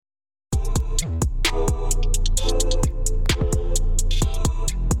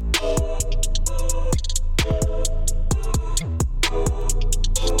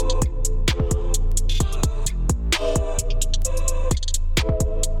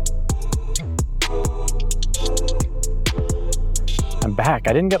back.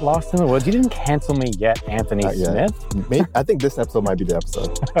 I didn't get lost in the woods. You didn't cancel me yet, Anthony Smith. Maybe, I think this episode might be the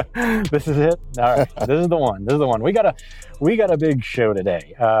episode. This is it? All right. This is the one. This is the one. We got a big show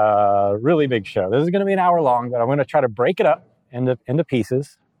today. Really big show. This is going to be an hour long, but I'm going to try to break it up into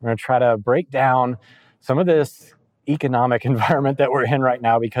pieces. We're going to try to break down some of this economic environment that we're in right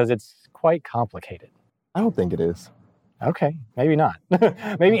now because it's quite complicated. I don't think it is. Okay, maybe not.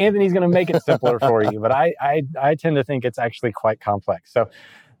 Maybe Anthony's going to make it simpler for you, but I tend to think it's actually quite complex. So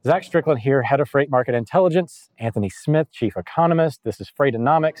Zach Strickland here, head of Freight Market Intelligence, Anthony Smith, chief economist. This is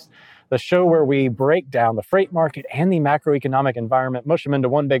Freightonomics, the show where we break down the freight market and the macroeconomic environment, mush them into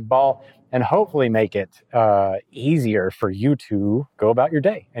one big ball, and hopefully make it easier for you to go about your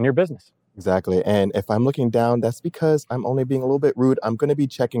day and your business. Exactly. And if I'm looking down, that's because I'm only being a little bit rude. I'm going to be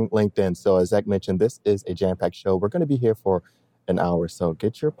checking LinkedIn. So as Zach mentioned, this is a jam-packed show. We're going to be here for an hour. So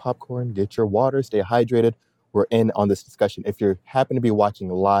get your popcorn, get your water, stay hydrated. We're in on this discussion. If you happen to be watching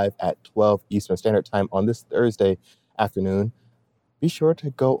live at 12 Eastern Standard Time on this Thursday afternoon, be sure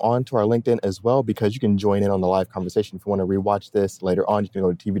to go on to our LinkedIn as well because you can join in on the live conversation. If you want to rewatch this later on, you can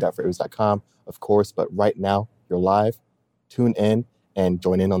go to tv.freightwaves.com, of course. But right now, you're live. Tune in and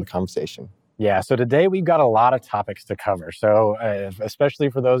join in on the conversation. Yeah, so today we've got a lot of topics to cover. So especially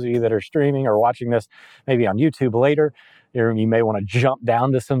for those of you that are streaming or watching this maybe on YouTube later, you may want to jump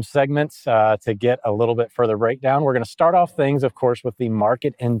down to some segments to get a little bit further breakdown. We're going to start off things, of course, with the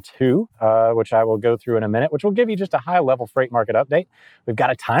Market in 2, which I will go through in a minute, which will give you just a high-level freight market update. We've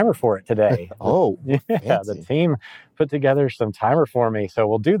got a timer for it today. Yeah, fancy. The team put together some timer for me. So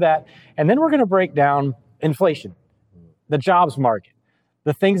we'll do that. And then we're going to break down inflation, the jobs market,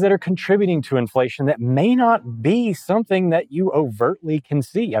 the things that are contributing to inflation that may not be something that you overtly can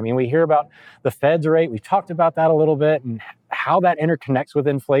see. I mean, we hear about the Fed's rate. We've talked about that a little bit and how that interconnects with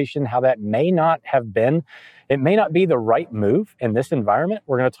inflation, how that may not have been. It may not be the right move in this environment.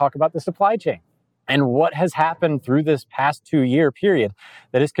 We're going to talk about the supply chain and what has happened through this past 2-year period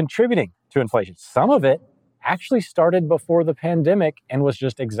that is contributing to inflation. Some of it actually started before the pandemic and was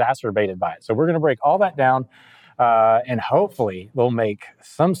just exacerbated by it. So we're going to break all that down. And hopefully they'll make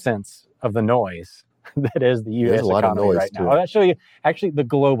some sense of the noise that is the U.S. economy right now. Actually, the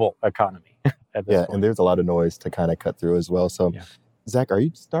global economy at this point. And there's a lot of noise to kind of cut through as well. So, Zach, are you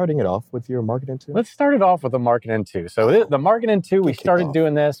starting it off with your Market in 2? Let's start it off with the Market in 2. So the Market in 2, we started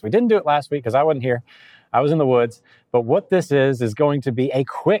doing this. We didn't do it last week because I wasn't here. I was in the woods. But what this is going to be a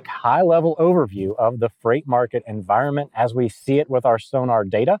quick high-level overview of the freight market environment as we see it with our sonar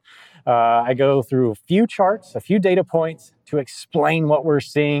data. I go through a few charts, a few data points to explain what we're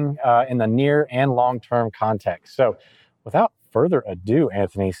seeing in the near and long-term context. So without further ado,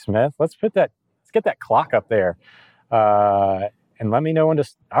 Anthony Smith, let's get that clock up there and let me know when to.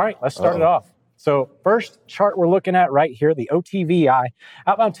 All right, let's start it off. So first chart we're looking at right here, the OTVI,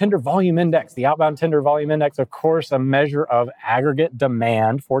 Outbound Tender Volume Index. The Outbound Tender Volume Index, of course, a measure of aggregate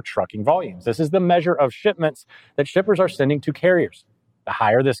demand for trucking volumes. This is the measure of shipments that shippers are sending to carriers. The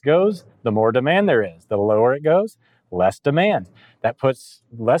higher this goes, the more demand there is. The lower it goes, less demand.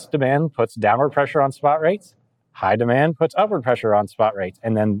 Less demand puts downward pressure on spot rates. High demand puts upward pressure on spot rates,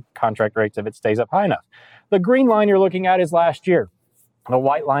 and then contract rates if it stays up high enough. The green line you're looking at is last year. The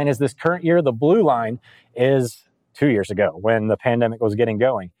white line is this current year. The blue line is 2 years ago when the pandemic was getting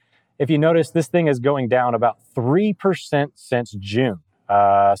going. If you notice, this thing is going down about 3% since June.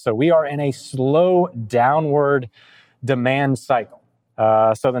 So we are in a slow downward demand cycle.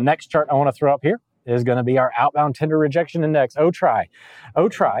 So the next chart I want to throw up here is going to be our Outbound Tender Rejection Index, OTRI.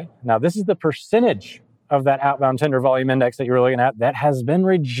 OTRI, now this is the percentage of that Outbound Tender Volume Index that you're looking at that has been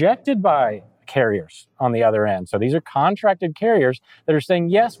rejected by carriers on the other end. So these are contracted carriers that are saying,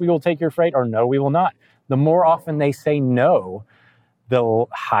 yes, we will take your freight, or no, we will not. The more often they say no, the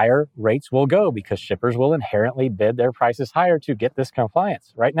higher rates will go because shippers will inherently bid their prices higher to get this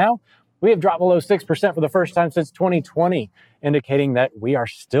compliance. Right now, we have dropped below 6% for the first time since 2020, indicating that we are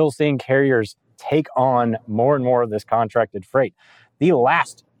still seeing carriers take on more and more of this contracted freight. The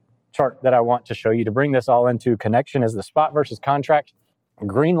last chart that I want to show you to bring this all into connection is the spot versus contract.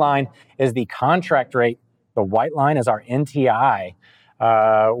 Green line is the contract rate. The white line is our NTI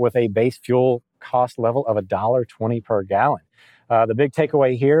with a base fuel cost level of $1.20 per gallon. The big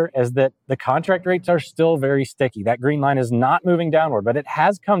takeaway here is that the contract rates are still very sticky. That green line is not moving downward, but it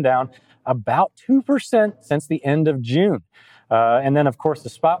has come down about 2% since the end of June. And then, of course, the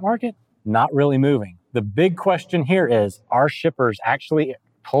spot market, not really moving. The big question here is, are shippers actually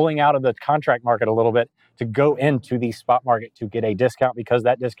pulling out of the contract market a little bit to go into the spot market to get a discount, because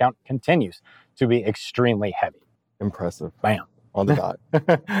that discount continues to be extremely heavy. Impressive. Bam. On the dot.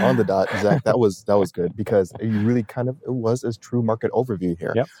 On the dot, Zach. That was good because you really it was a true market overview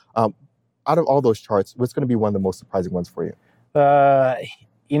here. Yep. Out of all those charts, what's going to be one of the most surprising ones for you?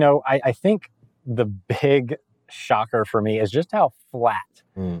 I think the big shocker for me is just how flat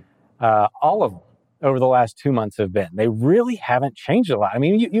all of them over the last 2 months have been. They really haven't changed a lot. I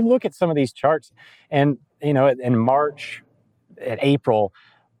mean, you look at some of these charts and, in March, at April,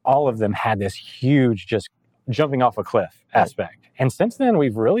 all of them had this huge just jumping off a cliff aspect. And since then,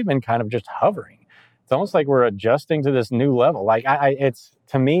 we've really been kind of just hovering. It's almost like we're adjusting to this new level. Like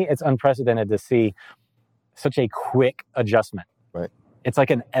to me, it's unprecedented to see such a quick adjustment. Right. It's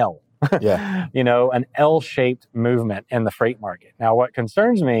like an L. Yeah. An L-shaped movement in the freight market. Now, what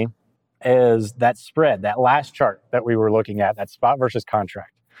concerns me is that spread, that last chart that we were looking at, that spot versus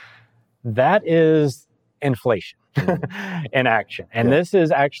contract. That is inflation in action. And this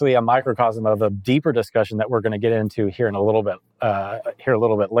is actually a microcosm of a deeper discussion that we're going to get into here a little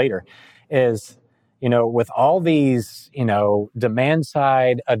bit later, is, with all these, demand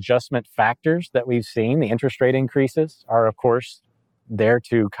side adjustment factors that we've seen, the interest rate increases are, of course, there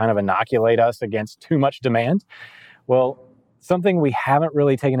to kind of inoculate us against too much demand. Well, something we haven't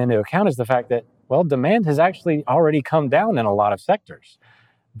really taken into account is the fact that, demand has actually already come down in a lot of sectors,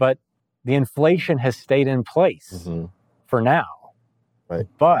 but the inflation has stayed in place for now. Right.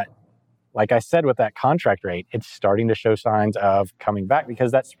 But like I said, with that contract rate, it's starting to show signs of coming back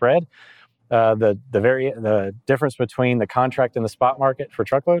because that spread, the difference between the contract and the spot market for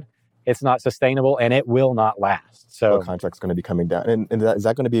truckload, it's not sustainable and it will not last. So the contract's going to be coming down. And is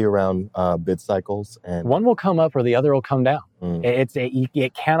that going to be around bid cycles? And one will come up or the other will come down.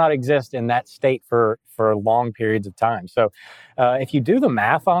 It cannot exist in that state for long periods of time. So if you do the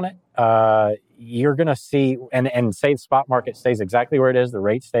math on it, you're going to see, and say the spot market stays exactly where it is, the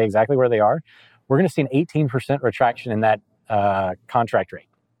rates stay exactly where they are, we're going to see an 18% retraction in that contract rate.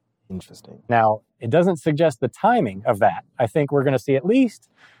 Interesting. Now, it doesn't suggest the timing of that. I think we're going to see at least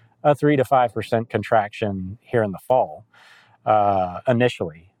a 3 to 5% contraction here in the fall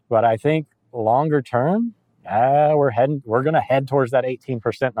initially. But I think longer term, we're going to head towards that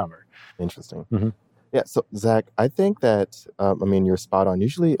 18% number. Interesting. Mm-hmm. Yeah. So Zach, I think that, you're spot on.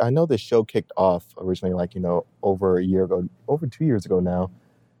 Usually, I know this show kicked off originally, over 2 years ago now.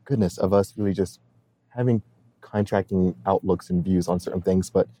 Goodness, of us really just having contracting outlooks and views on certain things.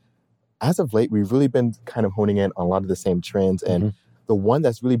 But as of late, we've really been kind of honing in on a lot of the same trends. And the one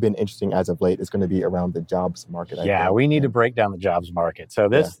that's really been interesting as of late is going to be around the jobs market. We need to break down the jobs market. So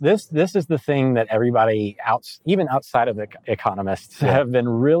this is the thing that everybody even outside of the economists have been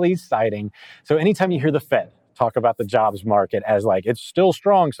really citing. So anytime you hear the Fed talk about the jobs market as like it's still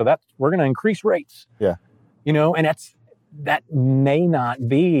strong, so that we're going to increase rates. Yeah. And that may not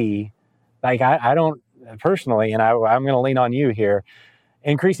be like I don't personally, and I'm going to lean on you here.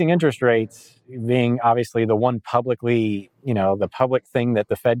 Increasing interest rates being obviously the one publicly, the public thing that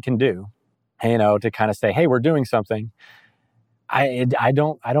the Fed can do, to kind of say, hey, we're doing something. I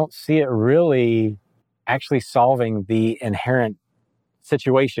don't see it really actually solving the inherent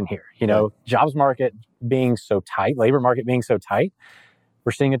situation here. Jobs market being so tight, labor market being so tight,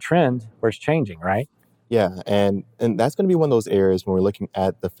 we're seeing a trend where it's changing, right? Yeah, and that's going to be one of those areas when we're looking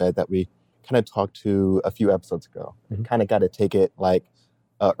at the Fed that we kind of talked to a few episodes ago. Kind of got to take it like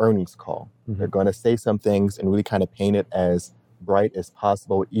earnings call. They're going to say some things and really kind of paint it as bright as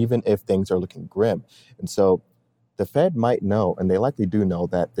possible, even if things are looking grim. And so the Fed might know, and they likely do know,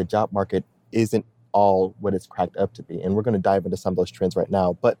 that the job market isn't all what it's cracked up to be. And we're going to dive into some of those trends right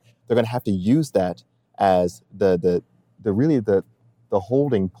now, but they're going to have to use that as the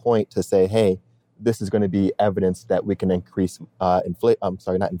holding point to say, hey, this is going to be evidence that we can increase not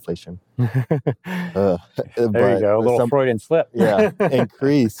inflation. There you go, a little Freudian slip.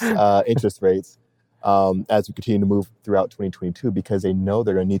 Increase interest rates as we continue to move throughout 2022, because they know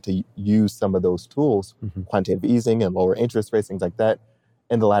they're going to need to use some of those tools, quantitative easing and lower interest rates, things like that,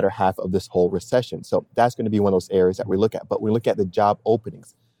 in the latter half of this whole recession. So that's going to be one of those areas that we look at. But we look at the job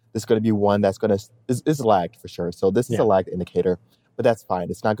openings. This is going to be one that's going to is lagged for sure. So this is a lagged indicator. But that's fine.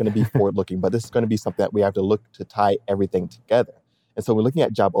 It's not going to be forward-looking, but this is going to be something that we have to look to tie everything together. And so we're looking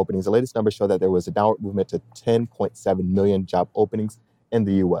at job openings. The latest numbers show that there was a downward movement to 10.7 million job openings in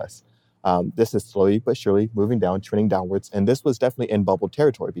the U.S. This is slowly but surely moving down, trending downwards. And this was definitely in bubble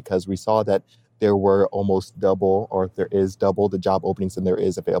territory because we saw that there were almost double, or there is double the job openings than there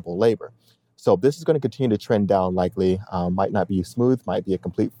is available labor. So this is going to continue to trend down likely. Might not be smooth, might be a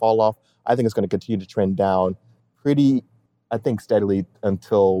complete fall off. I think it's going to continue to trend down steadily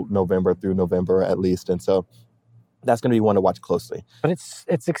until November, through November at least. And so That's going to be one to watch closely. But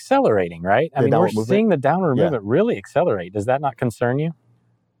it's accelerating, right? I mean, we're seeing the downward movement really accelerate. Does that not concern you?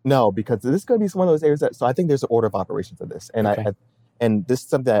 No, because this is going to be one of those areas so I think there's an order of operations of this. And and this is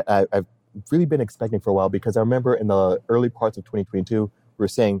something that I've really been expecting for a while, because I remember in the early parts of 2022, we were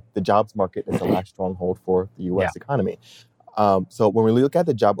saying the jobs market is the last stronghold for the U.S. economy. So when we look at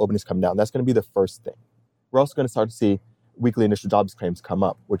the job openings come down, that's going to be the first thing. We're also going to start to see weekly initial jobs claims come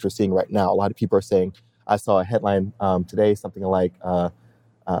up, which we're seeing right now. A lot of people are saying, I saw a headline today, something like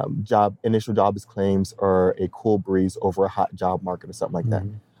initial jobs claims are a cool breeze over a hot job market or something like that.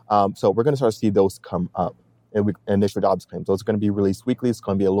 So we're going to start to see those come up. Initial jobs claims. Those are going to be released weekly. It's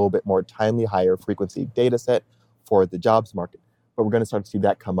going to be a little bit more timely, higher frequency data set for the jobs market. But we're going to start to see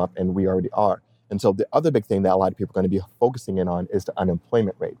that come up, and we already are. And so the other big thing that a lot of people are going to be focusing in on is the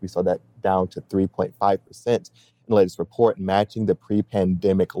unemployment rate. We saw that down to 3.5% in the latest report, matching the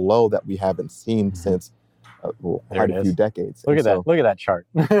pre-pandemic low that we haven't seen since quite a few decades. Look at that chart.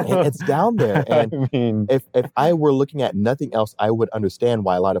 It's down there. And I mean, if I were looking at nothing else, I would understand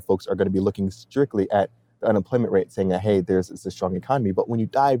why a lot of folks are going to be looking strictly at the unemployment rate, saying that, hey, it's a strong economy. But when you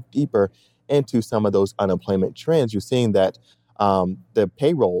dive deeper into some of those unemployment trends, you're seeing that the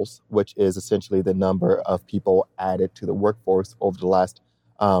payrolls, which is essentially the number of people added to the workforce over the last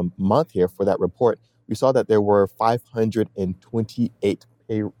month here for that report, we saw that there were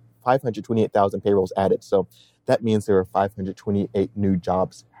 528,000 payrolls added. So that means there were 528 new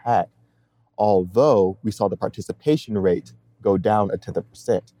jobs had, although we saw the participation rate go down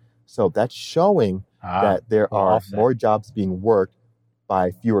 0.1%. So that's showing that there are more jobs being worked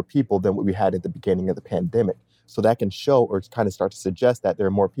by fewer people than what we had at the beginning of the pandemic. So that can show or kind of start to suggest that there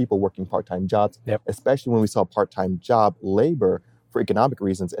are more people working part-time jobs, especially when we saw part-time job labor for economic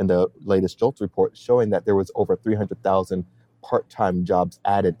reasons in the latest JOLTS report, showing that there was over 300,000 part-time jobs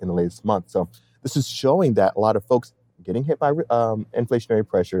added in the latest month. So this is showing that a lot of folks getting hit by inflationary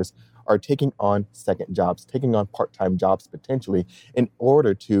pressures are taking on second jobs, taking on part-time jobs potentially in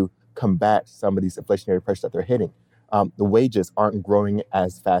order to combat some of these inflationary pressures that they're hitting. The wages aren't growing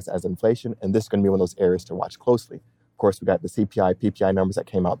as fast as inflation, and this is going to be one of those areas to watch closely. Of course, we got the CPI, PPI numbers that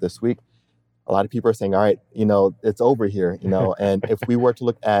came out this week. A lot of people are saying, all right, it's over here, and if we were to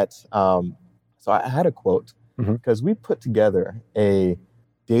look at, so I had a quote, because we put together a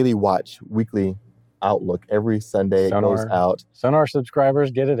daily watch weekly outlook every Sunday. It goes out. Sonar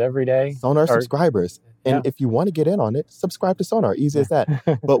subscribers get it every day. Subscribers. And if you want to get in on it, subscribe to Sonar. Easy as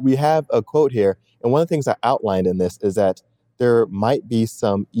that. But we have a quote here. And one of the things I outlined in this is that there might be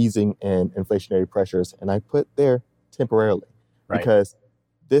some easing in inflationary pressures. And I put there temporarily. Because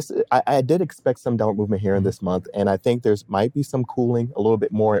I did expect some downward movement here in this month. And I think might be some cooling a little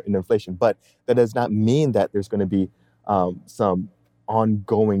bit more in inflation. But that does not mean that there's going to be some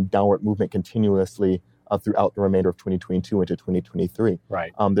ongoing downward movement continuously throughout the remainder of 2022 into 2023.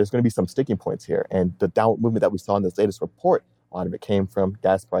 Right. There's going to be some sticking points here. And the downward movement that we saw in this latest report, a lot of it came from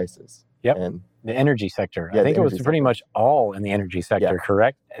gas prices. Yep. And the energy sector. I think it was pretty much all in the energy sector,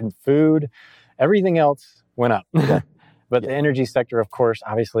 correct? And food, everything else went up. But the energy sector, of course,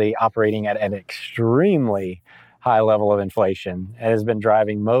 obviously operating at an extremely high level of inflation, has been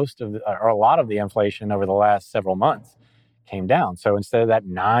driving a lot of the inflation over the last several months. Came down. So instead of that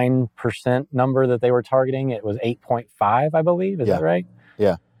 9% number that they were targeting, it was 8.5, I believe. Is that right?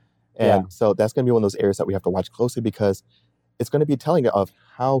 Yeah. And so that's going to be one of those areas that we have to watch closely, because it's going to be telling of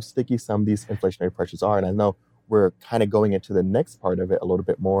how sticky some of these inflationary pressures are. And I know we're kind of going into the next part of it a little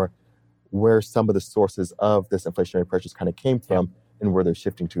bit more, where some of the sources of this inflationary pressures kind of came from and where they're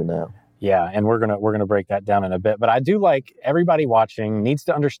shifting to now. Yeah, and we're gonna break that down in a bit. But I do like everybody watching needs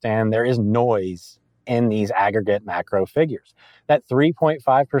to understand there is noise in these aggregate macro figures. That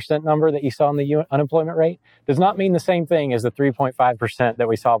 3.5% number that you saw in the unemployment rate does not mean the same thing as the 3.5% that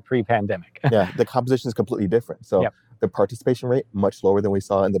we saw pre-pandemic. The composition is completely different. So the participation rate, much lower than we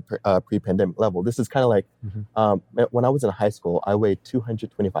saw in the pre-pandemic level. This is kind of like when I was in high school, I weighed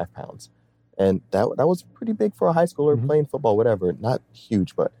 225 pounds. And that was pretty big for a high schooler playing football, whatever. Not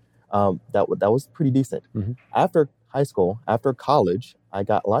huge, but that was pretty decent. After high school, after college, I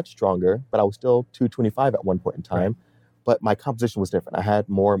got a lot stronger, but I was still 225 at one point in time. But my composition was different. I had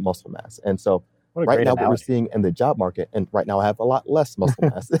more muscle mass. And so right now what we're seeing in the job market, and right now I have a lot less muscle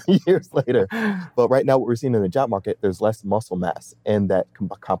mass years later, but right now what we're seeing in the job market, there's less muscle mass in that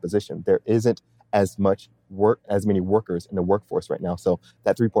composition. There isn't as many workers in the workforce right now. So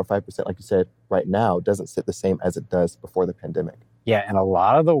that 3.5%, like you said, right now doesn't sit the same as it does before the pandemic. Yeah, and a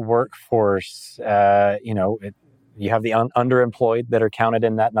lot of the workforce, you have the underemployed that are counted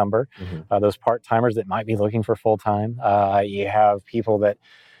in that number, those part-timers that might be looking for full-time. You have people that,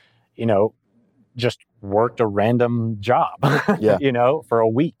 just worked a random job, Yeah. for a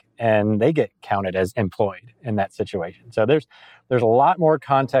week, and they get counted as employed in that situation. So there's a lot more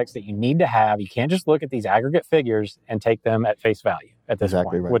context that you need to have. You can't just look at these aggregate figures and take them at face value at this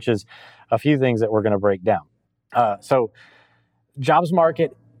Exactly point, right. which is a few things that we're going to break down. So jobs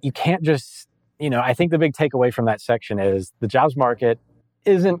market, you can't just, I think the big takeaway from that section is the jobs market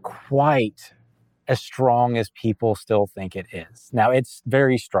isn't quite as strong as people still think it is. Now, it's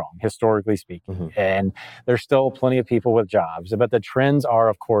very strong, historically speaking, and there's still plenty of people with jobs, but the trends are,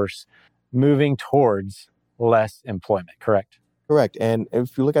 of course, moving towards less employment, correct? Correct. And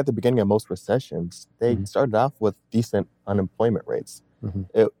if you look at the beginning of most recessions, they started off with decent unemployment rates.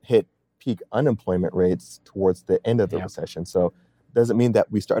 It hit peak unemployment rates towards the end of the recession. So it doesn't mean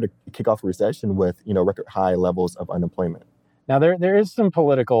that we started to kick off a recession with, record high levels of unemployment. Now, there is some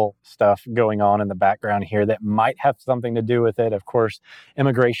political stuff going on in the background here that might have something to do with it. Of course,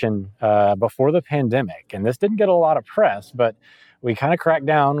 immigration before the pandemic, and this didn't get a lot of press, but we kind of cracked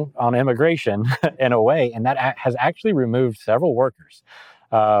down on immigration in a way, and that has actually removed several workers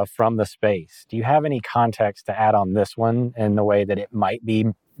from the space. Do you have any context to add on this one in the way that it might be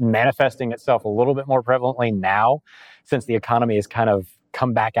manifesting itself a little bit more prevalently now, since the economy has kind of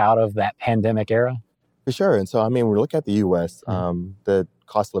come back out of that pandemic era? For sure. And so, when we look at the U.S., the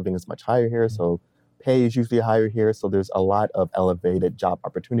cost of living is much higher here. So pay is usually higher here. So there's a lot of elevated job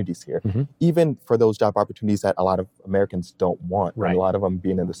opportunities here, even for those job opportunities that a lot of Americans don't want. Right. And a lot of them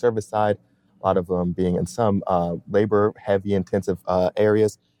being in the service side, a lot of them being in some labor-heavy, intensive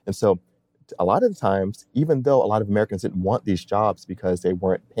areas. And so a lot of the times, even though a lot of Americans didn't want these jobs because they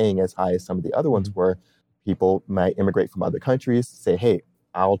weren't paying as high as some of the other ones were, people might immigrate from other countries, say, hey,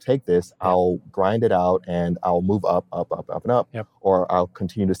 I'll take this, I'll grind it out, and I'll move up, and up, or I'll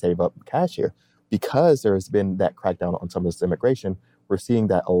continue to save up cash here. Because there's been that crackdown on some of this immigration, we're seeing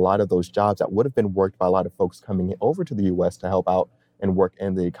that a lot of those jobs that would have been worked by a lot of folks coming over to the U.S. to help out and work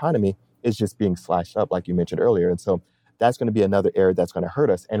in the economy is just being slashed up, like you mentioned earlier. And so that's going to be another area that's going to hurt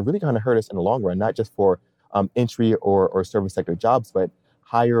us, and really going to hurt us in the long run, not just for entry or service sector jobs, but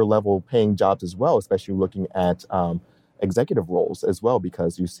higher level paying jobs as well, especially looking at executive roles as well,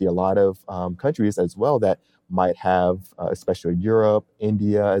 because you see a lot of countries as well that might have, especially Europe,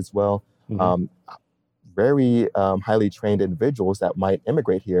 India as well, very highly trained individuals that might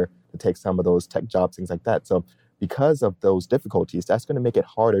immigrate here to take some of those tech jobs, things like that. So because of those difficulties, that's going to make it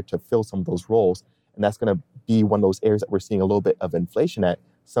harder to fill some of those roles. And that's going to be one of those areas that we're seeing a little bit of inflation at.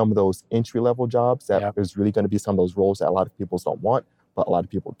 Some of those entry-level jobs that there's really going to be some of those roles that a lot of people don't want, but a lot of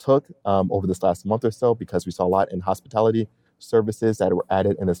people took over this last month or so, because we saw a lot in hospitality services that were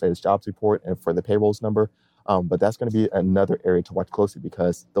added in this latest jobs report and for the payrolls number. But that's going to be another area to watch closely,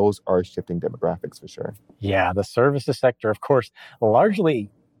 because those are shifting demographics for sure. Yeah, the services sector, of course,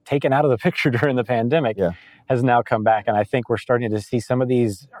 largely taken out of the picture during the pandemic, has now come back. And I think we're starting to see some of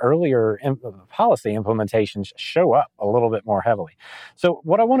these earlier policy implementations show up a little bit more heavily. So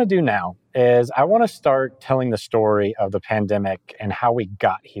what I want to do now is I want to start telling the story of the pandemic and how we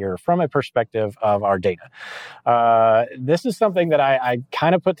got here from a perspective of our data. This is something that I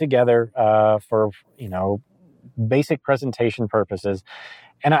kind of put together for, basic presentation purposes.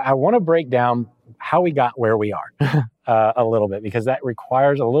 And I want to break down how we got where we are a little bit, because that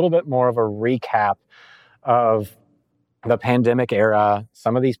requires a little bit more of a recap of the pandemic era,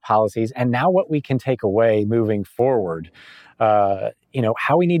 some of these policies, and now what we can take away moving forward. How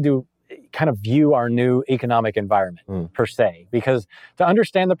we need to kind of view our new economic environment per se, because to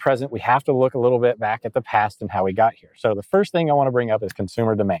understand the present, we have to look a little bit back at the past and how we got here. So the first thing I want to bring up is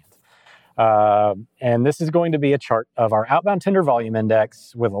consumer demand. And this is going to be a chart of our outbound tender volume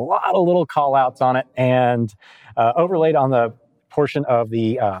index with a lot of little call outs on it, and overlaid on the portion of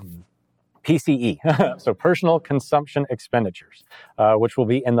the PCE, so personal consumption expenditures, which will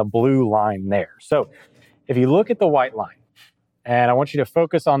be in the blue line there. So if you look at the white line, and I want you to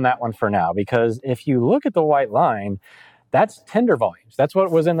focus on that one for now, because if you look at the white line, that's tender volumes. That's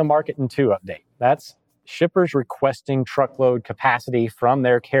what was in the Market in 2 update. That's shippers requesting truckload capacity from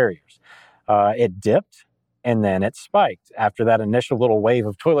their carriers. It dipped, and then it spiked after that initial little wave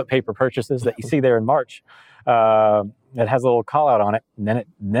of toilet paper purchases that you see there in March. It has a little call out on it, and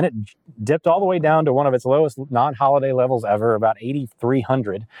then it dipped all the way down to one of its lowest non-holiday levels ever, about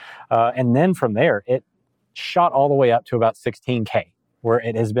 8,300. And then from there, it shot all the way up to about 16K, where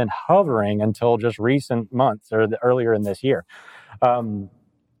it has been hovering until just recent months or earlier in this year.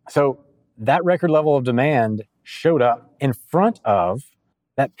 So that record level of demand showed up in front of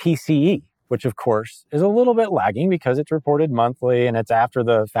that PCE, which of course is a little bit lagging because it's reported monthly and it's after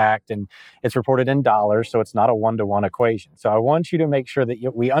the fact and it's reported in dollars. So it's not a one-to-one equation. So I want you to make sure that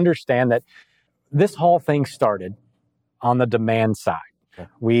we understand that this whole thing started on the demand side.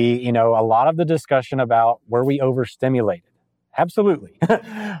 Okay. A lot of the discussion about were we overstimulated? Absolutely.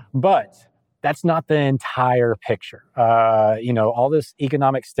 But that's not the entire picture. All this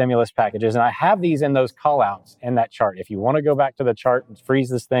economic stimulus packages, and I have these in those call outs in that chart. If you want to go back to the chart and freeze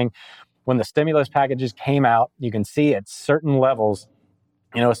this thing, when the stimulus packages came out, you can see at certain levels,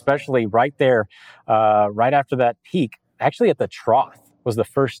 especially right there, right after that peak, actually at the trough was the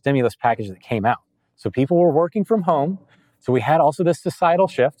first stimulus package that came out. So people were working from home. So we had also this societal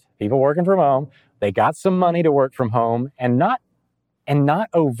shift, people working from home. They got some money to work from home and not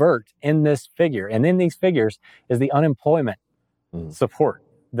overt in this figure. And in these figures is the unemployment support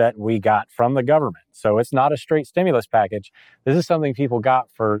that we got from the government. So it's not a straight stimulus package. This is something people got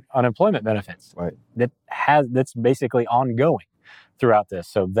for unemployment benefits. Right. That's basically ongoing throughout this.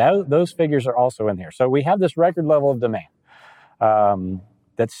 So those figures are also in here. So we have this record level of demand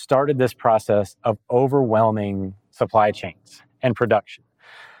that started this process of overwhelming supply chains and production.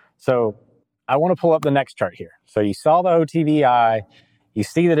 So I want to pull up the next chart here. So you saw the OTVI. You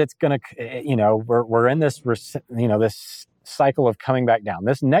see that it's going to, we're in this, this cycle of coming back down.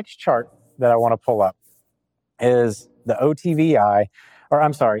 This next chart that I want to pull up is the OTVI,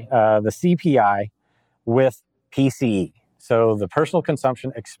 the CPI with PCE. So the personal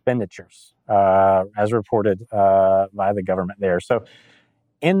consumption expenditures, as reported by the government there. So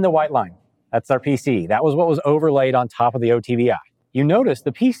in the white line, that's our PCE. That was what was overlaid on top of the OTVI. You notice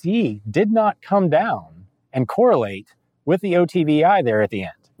the PCE did not come down and correlate with the OTVI there at the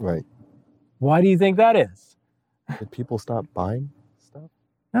end. Right. Why do you think that is? Did people stop buying stuff?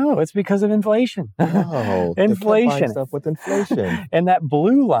 No, it's because of inflation. No, inflation. They kept buying stuff with inflation. And that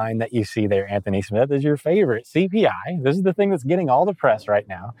blue line that you see there, Anthony Smith, is your favorite CPI. This is the thing that's getting all the press right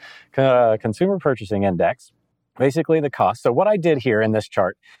now. Consumer Purchasing Index, basically the cost. So what I did here in this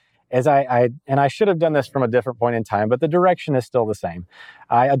chart is I should have done this from a different point in time, but the direction is still the same.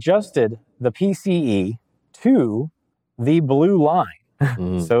 I adjusted the PCE to the blue line.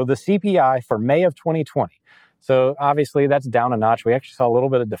 So the CPI for May of 2020. So obviously that's down a notch. We actually saw a little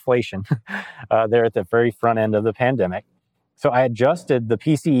bit of deflation there at the very front end of the pandemic. So I adjusted the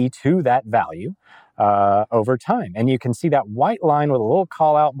PCE to that value over time. And you can see that white line with a little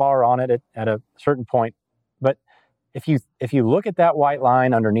call out bar on it at a certain point. But if you look at that white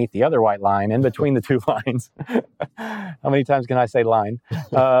line underneath the other white line, in between the two lines, how many times can I say line?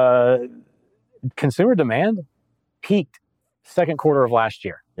 Consumer demand peaked second quarter of last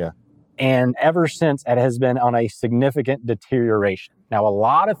year. Yeah. And ever since, it has been on a significant deterioration. Now, a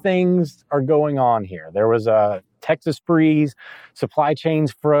lot of things are going on here. There was a Texas freeze, supply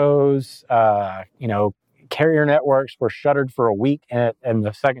chains froze, carrier networks were shuttered for a week in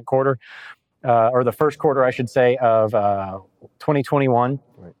the second quarter, or the first quarter, I should say, of 2021,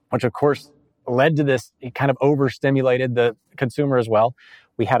 right, which of course led to this. It kind of overstimulated the consumer as well.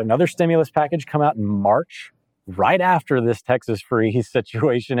 We had another stimulus package come out in March, right after this Texas freeze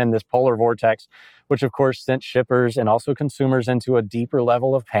situation and this polar vortex, which of course sent shippers and also consumers into a deeper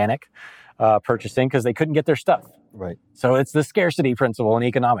level of panic purchasing because they couldn't get their stuff. Right. So it's the scarcity principle in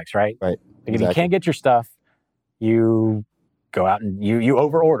economics, right? Right. If you can't get your stuff, you go out and you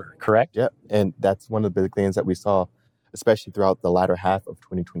overorder, correct? Yep. And that's one of the big things that we saw, especially throughout the latter half of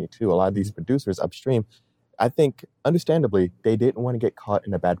 2022. A lot of these producers upstream, I think, understandably, they didn't want to get caught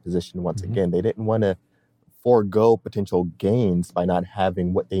in a bad position once again. They didn't want to forego potential gains by not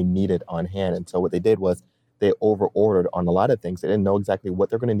having what they needed on hand. And so what they did was they over-ordered on a lot of things. They didn't know exactly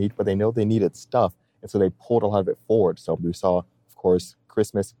what they're going to need, but they know they needed stuff. And so they pulled a lot of it forward. So we saw, of course,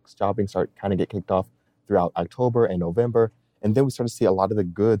 Christmas shopping start kind of get kicked off throughout October and November. And then we started to see a lot of the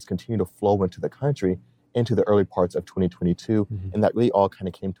goods continue to flow into the country into the early parts of 2022. And that really all kind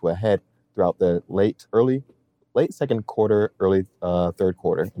of came to a head throughout the late second quarter, early third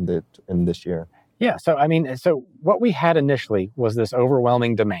quarter in this year. Yeah. So what we had initially was this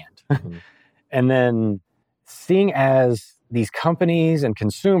overwhelming demand. And then seeing as these companies and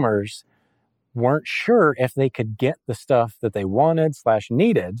consumers weren't sure if they could get the stuff that they wanted /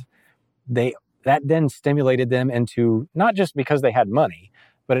 needed, that then stimulated them into, not just because they had money,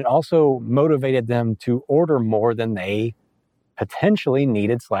 but it also motivated them to order more than they potentially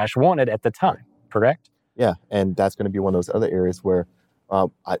needed / wanted at the time, correct? Yeah. And that's going to be one of those other areas where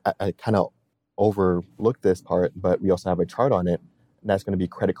I kind of overlooked this part, but we also have a chart on it, and that's going to be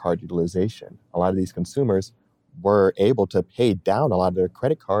credit card utilization. A lot of these consumers were able to pay down a lot of their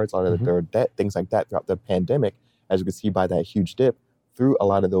credit cards, a lot of their debt, things like that throughout the pandemic, as you can see by that huge dip through a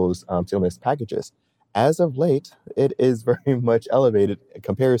lot of those stimulus packages. As of late, it is very much elevated in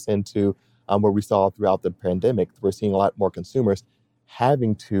comparison to where we saw throughout the pandemic. We're seeing a lot more consumers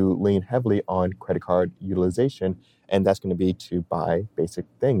having to lean heavily on credit card utilization, and that's going to be to buy basic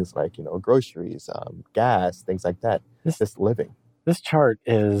things like groceries, gas, things like that. Just living. This chart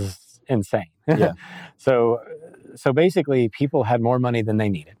is insane. Yeah. So basically, people had more money than they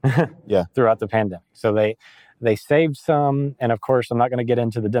needed. Yeah. Throughout the pandemic. So they saved some, and of course, I'm not going to get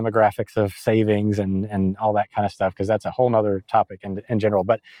into the demographics of savings and all that kind of stuff because that's a whole nother topic in general.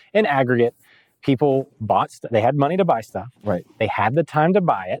 But in aggregate, people bought they had money to buy stuff. Right. They had the time to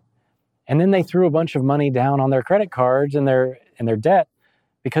buy it, and then they threw a bunch of money down on their credit cards and their debt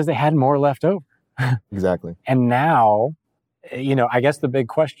because they had more left over. Exactly. And now, I guess the big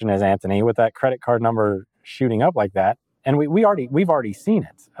question is, Anthony, with that credit card number shooting up like that, and we've already seen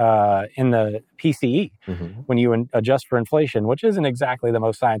it in the PCE when you adjust for inflation, which isn't exactly the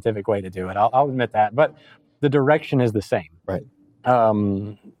most scientific way to do it. I'll admit that, but the direction is the same. Right.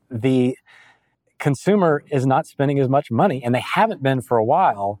 The consumer is not spending as much money, and they haven't been for a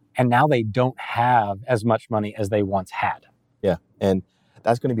while, and now they don't have as much money as they once had. Yeah, and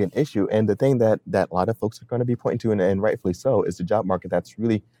that's going to be an issue. And the thing that a lot of folks are going to be pointing to, and rightfully so, is the job market that's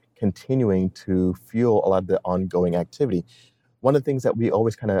really continuing to fuel a lot of the ongoing activity. One of the things that we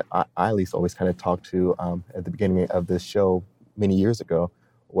always I at least always talked to at the beginning of this show many years ago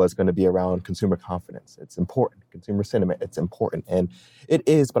was going to be around consumer confidence. It's important. Consumer sentiment, it's important. And it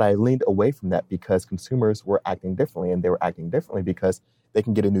is, but I leaned away from that because consumers were acting differently, and they were acting differently because they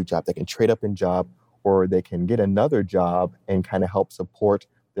can get a new job, they can trade up in job, or they can get another job and kind of help support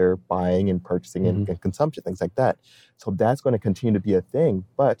their buying and purchasing and consumption, things like that. So that's going to continue to be a thing.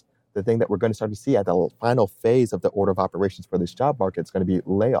 But the thing that we're going to start to see at the final phase of the order of operations for this job market is going to be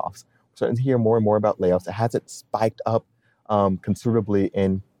layoffs. We're starting to hear more and more about layoffs. It hasn't spiked up considerably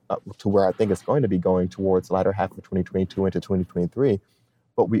to where I think it's going to be going towards the latter half of 2022 into 2023.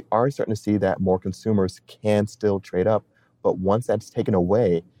 But we are starting to see that more consumers can still trade up. But once that's taken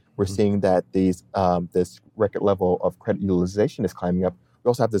away, we're seeing that this record level of credit utilization is climbing up. We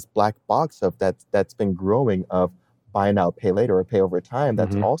also have this black box of that's been growing of buy now, pay later, or pay over time.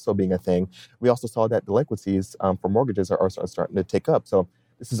 That's also being a thing. We also saw that delinquencies for mortgages are starting to tick up. So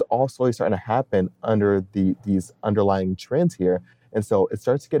this is all slowly starting to happen under these underlying trends here. And so it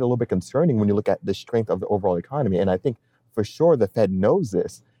starts to get a little bit concerning when you look at the strength of the overall economy. And I think for sure the Fed knows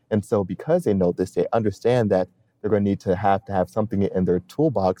this. And so because they know this, they understand that they're going to need to have something in their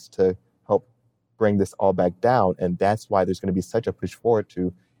toolbox to help bring this all back down. And that's why there's going to be such a push forward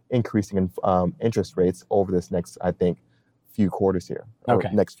to increasing interest rates over this next, I think, few quarters here, or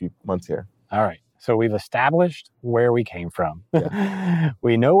next few months here. All right. So we've established where we came from. Yeah.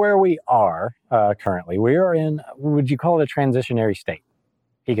 We know where we are currently. We are in, would you call it a transitionary state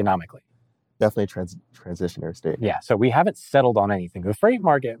economically? Definitely transitionary state. Yeah. So we haven't settled on anything. The freight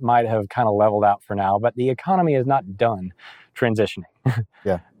market might have kind of leveled out for now, but the economy is not done transitioning.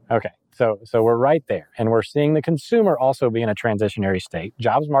 Yeah. Okay. So we're right there. And we're seeing the consumer also be in a transitionary state.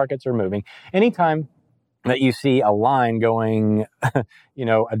 Jobs markets are moving. Anytime that you see a line going,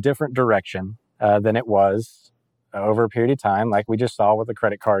 a different direction than it was over a period of time, like we just saw with the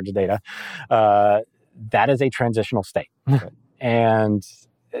credit cards data, that is a transitional state. Okay. And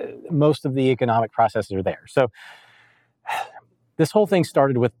most of the economic processes are there. So this whole thing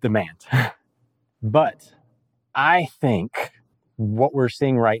started with demand. But I think what we're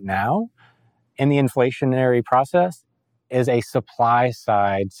seeing right now in the inflationary process is a supply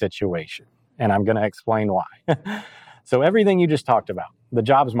side situation. And I'm going to explain why. So everything you just talked about, the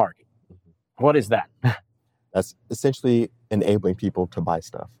jobs market, what is that? That's essentially enabling people to buy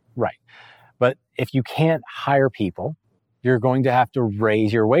stuff. Right. But if you can't hire people, you're going to have to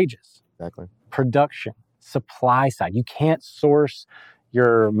raise your wages. Exactly. Production, supply side. You can't source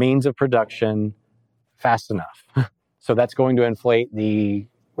your means of production fast enough. So that's going to inflate the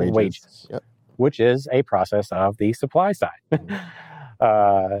wages. Yep. Which is a process of the supply side. Think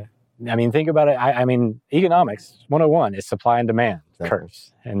about it. Economics 101 is supply and demand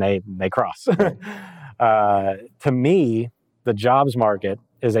curves, and they cross. Right. To me, the jobs market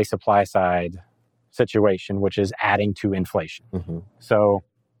is a supply side situation, which is adding to inflation. Mm-hmm. So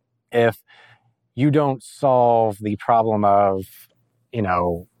if you don't solve the problem of,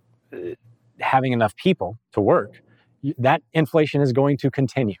 having enough people to work, that inflation is going to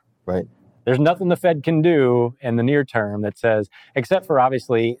continue. Right. There's nothing the Fed can do in the near term that says, except for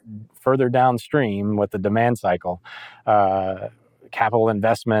obviously further downstream with the demand cycle, capital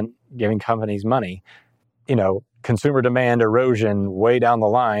investment, giving companies money, consumer demand erosion way down the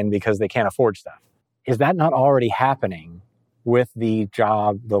line because they can't afford stuff. Is that not already happening with the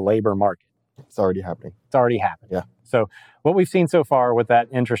labor market? It's already happening. It's already happening. Yeah. So what we've seen so far with that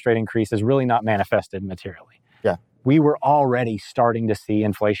interest rate increase is really not manifested materially. Yeah. we were already starting to see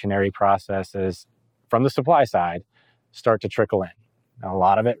inflationary processes from the supply side start to trickle in. A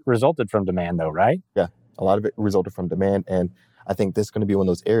lot of it resulted from demand, though, right? Yeah, a lot of it resulted from demand. And I think this is going to be one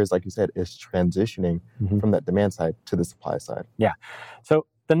of those areas, like you said, is transitioning from that demand side to the supply side. Yeah. So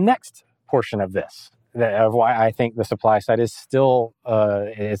the next portion of this, of why I think the supply side is still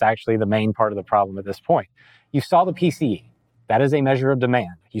is actually the main part of the problem at this point. You saw the PCE. That is a measure of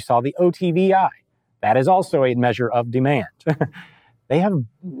demand. You saw the OTVI. That is also a measure of demand. The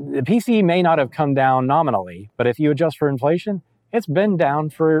PCE may not have come down nominally, but if you adjust for inflation, it's been down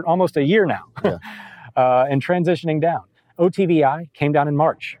for almost a year now and transitioning down. OTVI came down in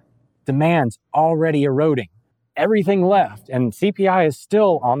March. Demand's already eroding. Everything left, and CPI is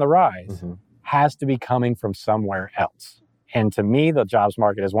still on the rise, has to be coming from somewhere else. And to me, the jobs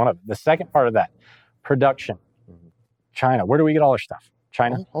market is one of it. The second part of that, production. China. Where do we get all our stuff?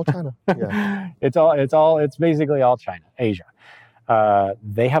 China? All China. Yeah. It's basically all China, Asia.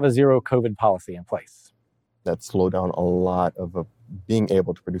 They have a zero COVID policy in place. That slowed down a lot of being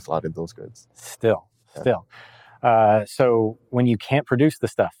able to produce a lot of those goods. Still. So when you can't produce the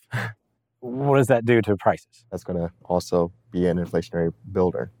stuff, what does that do to prices? That's going to also be an inflationary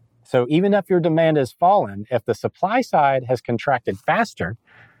builder. So even if your demand has fallen, if the supply side has contracted faster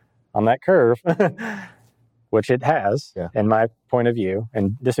on that curve, which it has, in my point of view,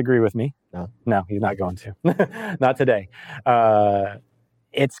 and disagree with me. No, he's not going to. Not today.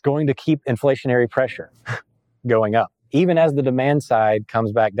 It's going to keep inflationary pressure going up, even as the demand side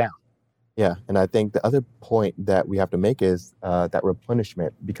comes back down. Yeah, and I think the other point that we have to make is that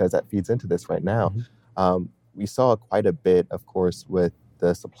replenishment, because that feeds into this right now. We saw quite a bit, of course, with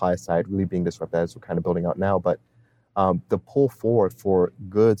the supply side really being disrupted as we're kind of building out now, but the pull forward for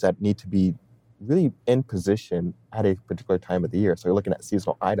goods that need to be really in position at a particular time of the year. So you're looking at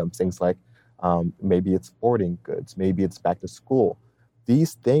seasonal items, things like maybe it's sporting goods, maybe it's back to school.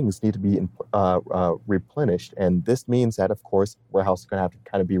 These things need to be replenished. And this means that, of course, warehouses are going to have to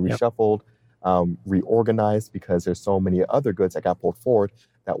kind of be reshuffled, reorganized, because there's so many other goods that got pulled forward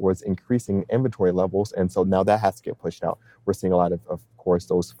that was increasing inventory levels. And so now that has to get pushed out. We're seeing a lot of course,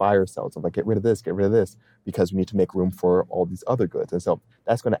 those fire sales of like, get rid of this, because we need to make room for all these other goods. And so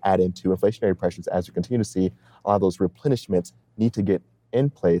that's going to add into inflationary pressures as we continue to see a lot of those replenishments need to get in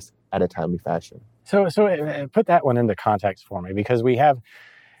place at a timely fashion. So put that one into context for me, because we have,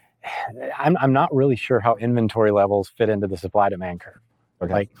 I'm not really sure how inventory levels fit into the supply demand curve.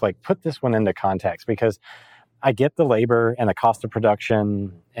 Okay. Like put this one into context, because I get the labor and the cost of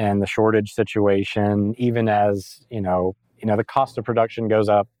production and the shortage situation, even as, the cost of production goes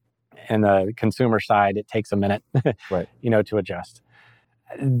up and the consumer side, it takes a minute, right. To adjust.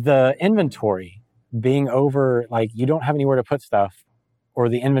 The inventory being over, like you don't have anywhere to put stuff, or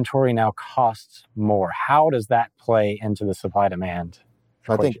the inventory now costs more. How does that play into the supply demand?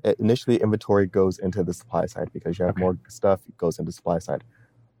 I think initially inventory goes into the supply side because you have more stuff, it goes into the supply side.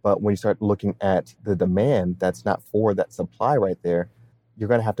 But when you start looking at the demand that's not for that supply right there, you're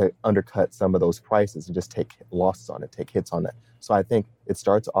going to have to undercut some of those prices and just take losses on it, take hits on it. So I think it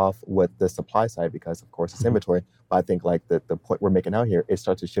starts off with the supply side because, of course, it's inventory. But I think like the point we're making out here, it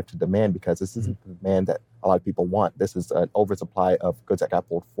starts to shift to demand because this isn't the demand that a lot of people want. This is an oversupply of goods that got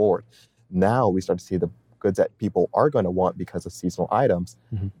pulled forward. Now we start to see the goods that people are going to want because of seasonal items.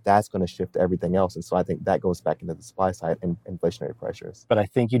 That's going to shift everything else. And so I think that goes back into the supply side and inflationary pressures. But I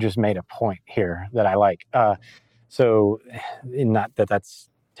think you just made a point here that I like. So not that that's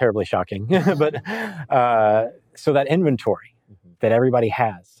terribly shocking, but so that inventory that everybody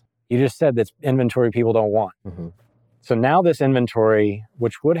has, you just said that's inventory people don't want. So now this inventory,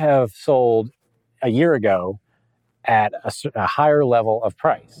 which would have sold a year ago at a higher level of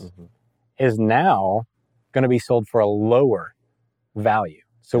price, is now going to be sold for a lower value.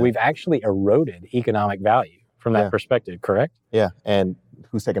 So we've actually eroded economic value from that perspective, correct? Yeah, and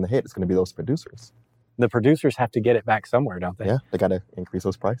who's taking the hit? It's going to be those producers. The producers have to get it back somewhere, don't they? Yeah, they got to increase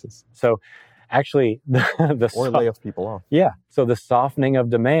those prices. So actually, or lay off people off. Yeah, so the softening of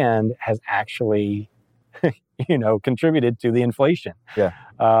demand has actually, contributed to the inflation.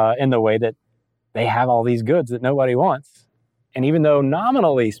 In the way that they have all these goods that nobody wants. And even though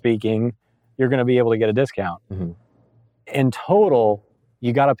nominally speaking, you're going to be able to get a discount, in total,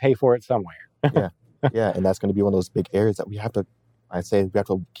 you got to pay for it somewhere. Yeah, and that's going to be one of those big areas that we have to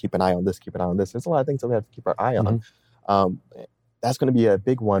keep an eye on this, There's a lot of things that we have to keep our eye on. That's going to be a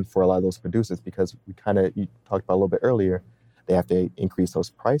big one for a lot of those producers because you talked about a little bit earlier, they have to increase those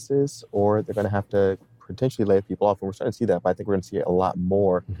prices or they're going to have to potentially lay people off. And we're starting to see that, but I think we're going to see it a lot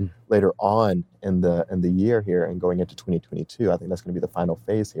more later on in the year here and going into 2022. I think that's going to be the final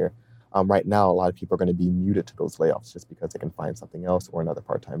phase here. Right now, a lot of people are going to be muted to those layoffs just because they can find something else or another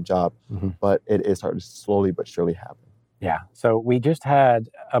part-time job. But it is starting to slowly but surely happen. Yeah. So we just had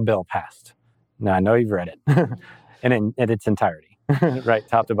a bill passed. Now, I know you've read it and in its entirety, right,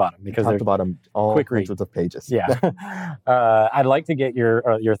 top to bottom, because Top there's to bottom, all quick read. hundreds of pages. Yeah. I'd like to get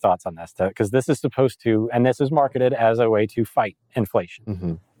your thoughts on this, because this is supposed to, and this is marketed as a way to fight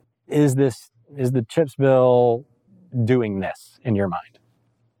inflation. Is the CHIPS bill doing this in your mind?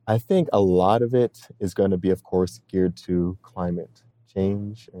 I think a lot of it is going to be, of course, geared to climate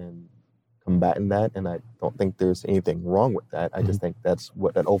change and combating that. And I don't think there's anything wrong with that. I just think that's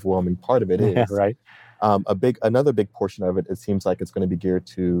what that overwhelming part of it is. Yeah, right. Another big portion of it, it seems like it's going to be geared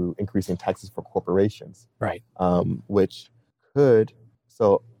to increasing taxes for corporations. Right. Which could,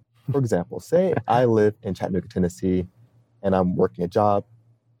 so for example, say I live in Chattanooga, Tennessee, and I'm working a job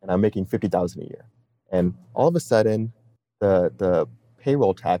and I'm making $50,000 a year. And all of a sudden, the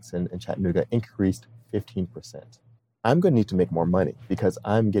payroll tax in Chattanooga increased 15%. I'm going to need to make more money because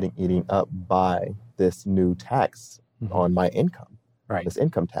I'm getting eaten up by this new tax on my income, right? This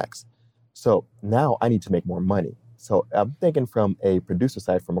income tax. So now I need to make more money. So I'm thinking from a producer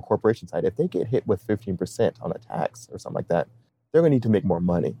side, from a corporation side, if they get hit with 15% on a tax or something like that, they're going to need to make more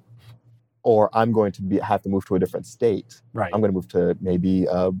money. Or I'm going to have to move to a different state. Right. I'm going to move to maybe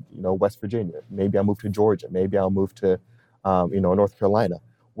West Virginia. Maybe I'll move to Georgia. Maybe I'll move to North Carolina,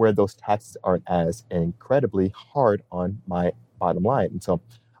 where those taxes aren't as incredibly hard on my bottom line. And so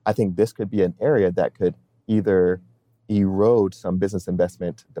I think this could be an area that could either erode some business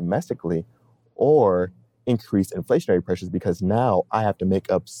investment domestically or increase inflationary pressures, because now I have to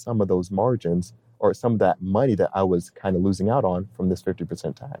make up some of those margins or some of that money that I was kind of losing out on from this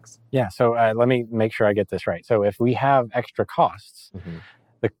 50% tax. Yeah. So let me make sure I get this right. So if we have extra costs,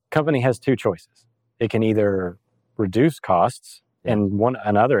 the company has two choices. It can either reduce costs in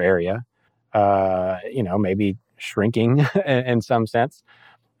another area, maybe shrinking in some sense,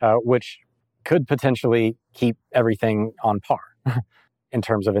 which could potentially keep everything on par in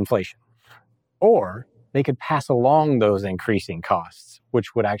terms of inflation. Or they could pass along those increasing costs,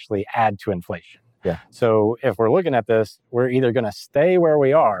 which would actually add to inflation. Yeah. So if we're looking at this, we're either going to stay where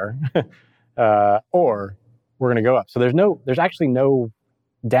we are or we're going to go up. So there's actually no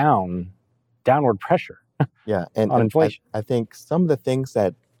downward pressure. Yeah, on inflation. I think some of the things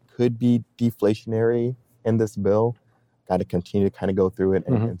that could be deflationary in this bill, got to continue to kind of go through it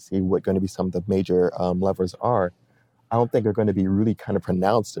and see what going to be some of the major levers are. I don't think are going to be really kind of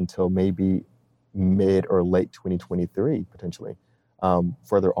pronounced until maybe mid or late 2023, potentially,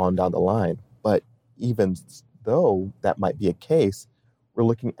 further on down the line. But even though that might be a case, we're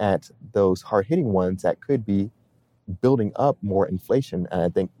looking at those hard-hitting ones that could be building up more inflation. And I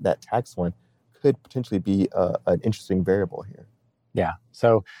think that tax one could potentially be an interesting variable here. Yeah.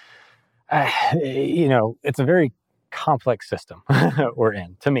 So, it's a very complex system we're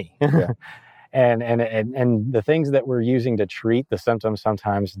in, to me. Yeah. and the things that we're using to treat the symptoms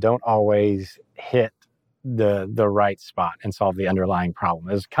sometimes don't always hit the right spot and solve the underlying problem,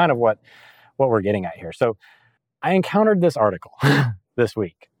 is kind of what we're getting at here. So I encountered this article this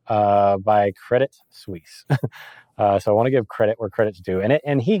week by Credit Suisse. So I want to give credit where credit's due. And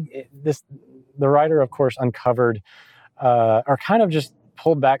the writer, of course, uncovered or kind of just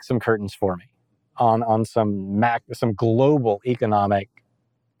pulled back some curtains for me on some global economic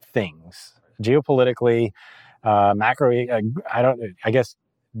things, geopolitically,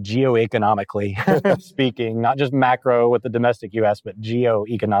 geoeconomically speaking, not just macro with the domestic U.S., but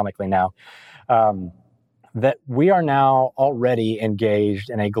geoeconomically now, that we are now already engaged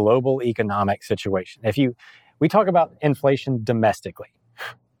in a global economic situation. We talk about inflation domestically,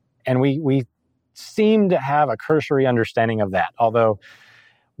 and we seem to have a cursory understanding of that. Although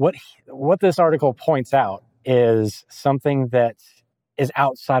what this article points out is something that is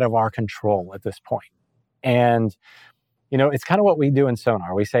outside of our control at this point. And, it's kind of what we do in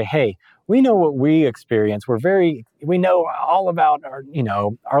Sonar. We say, hey, we know what we experience. We know all about our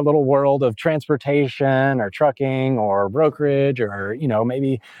little world of transportation or trucking or brokerage, or,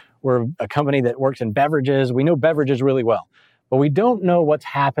 maybe we're a company that works in beverages. We know beverages really well, but we don't know what's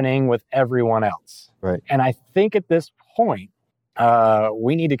happening with everyone else. Right. And I think at this point,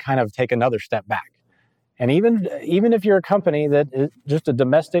 we need to kind of take another step back. And even if you're a company that is just a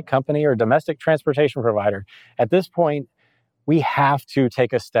domestic company or domestic transportation provider, at this point, we have to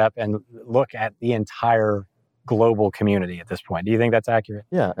take a step and look at the entire global community at this point. Do you think that's accurate?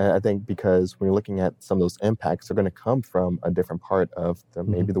 Yeah, I think because when you're looking at some of those impacts, they're going to come from a different part of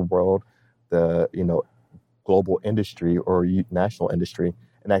maybe the world, the global industry or national industry.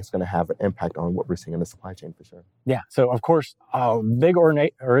 and that's going to have an impact on what we're seeing in the supply chain for sure. Yeah. So, of course, a big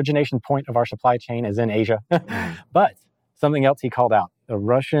origination point of our supply chain is in Asia. But something else he called out, the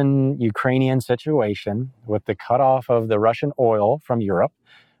Russian-Ukrainian situation with the cutoff of the Russian oil from Europe.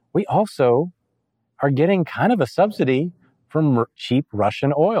 We also are getting kind of a subsidy from cheap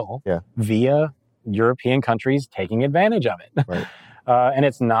Russian oil via European countries taking advantage of it. Right. And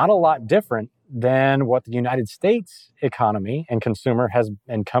it's not a lot different than what the United States economy and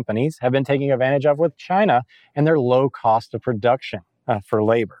and companies have been taking advantage of with China and their low cost of production for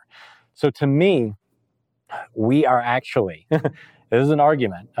labor. So to me, we are actually, this is an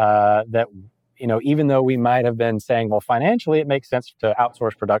argument that, even though we might have been saying, well, financially, it makes sense to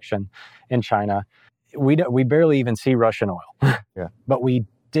outsource production in China, we barely even see Russian oil. But we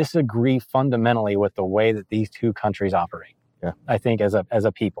disagree fundamentally with the way that these two countries operate. I think as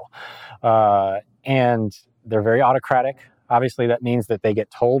a people. And they're very autocratic. Obviously, that means that they get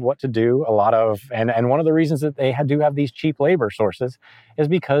told what to do. And one of the reasons that they do have these cheap labor sources is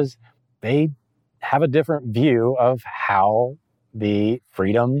because they have a different view of how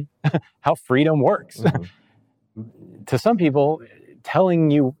freedom works. Mm-hmm. To some people, telling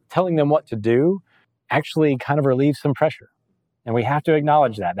them what to do actually kind of relieves some pressure. And we have to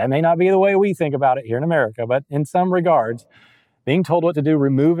acknowledge that. That may not be the way we think about it here in America, but in some regards, being told what to do,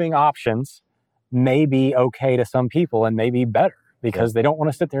 removing options may be okay to some people and may be better because they don't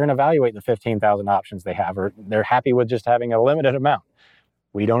want to sit there and evaluate the 15,000 options they have, or they're happy with just having a limited amount.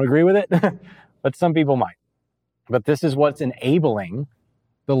 We don't agree with it, but some people might. But this is what's enabling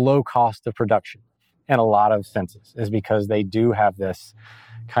the low cost of production in a lot of senses, is because they do have this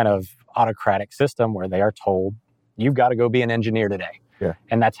kind of autocratic system where they are told, you've got to go be an engineer today.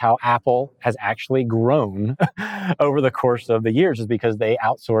 And that's how Apple has actually grown over the course of the years, is because they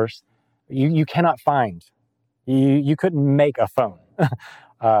outsource. You cannot find, you couldn't make a phone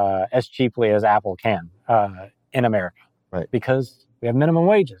as cheaply as Apple can in America. Right. Because we have minimum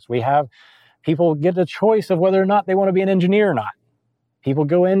wages. We have people get a choice of whether or not they want to be an engineer or not. People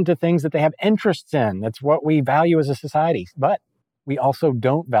go into things that they have interests in. That's what we value as a society. But we also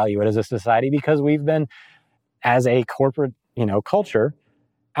don't value it as a society because we've been, as a corporate culture,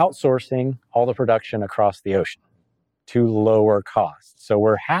 outsourcing all the production across the ocean to lower costs. So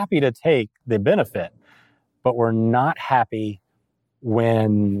we're happy to take the benefit, but we're not happy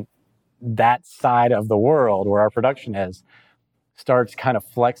when that side of the world where our production is starts kind of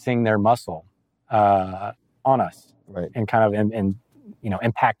flexing their muscle on us, and kind of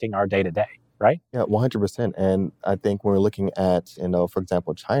impacting our day to day, right? Yeah, 100%. And I think when we're looking at, for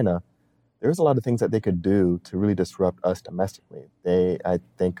example, China, there's a lot of things that they could do to really disrupt us domestically. They, I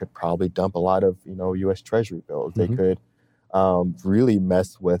think, could probably dump a lot of, U.S. Treasury bills. Mm-hmm. They could really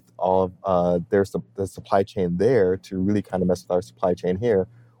mess with all of the supply chain there to really kind of mess with our supply chain here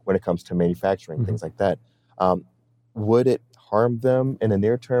when it comes to manufacturing, things like that. Would it harm them in the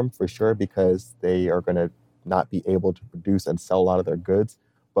near term? For sure, because they are going to not be able to produce and sell a lot of their goods.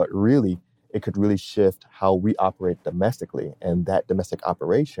 But really, it could really shift how we operate domestically. And that domestic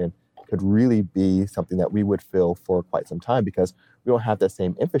operation could really be something that we would feel for quite some time, because we don't have that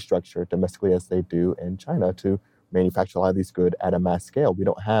same infrastructure domestically as they do in China to manufacture a lot of these goods at a mass scale. We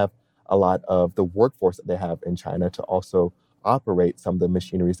don't have a lot of the workforce that they have in China to also operate some of the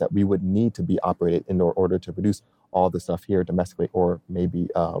machineries that we would need to be operated in order to produce all the stuff here domestically, or maybe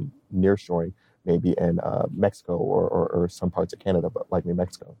nearshoring, maybe in Mexico or some parts of Canada, but likely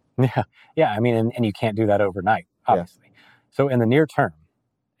Mexico. Yeah. I mean, and you can't do that overnight, obviously. Yeah. So in the near term,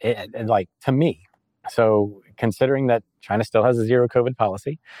 to me, so considering that China still has a zero COVID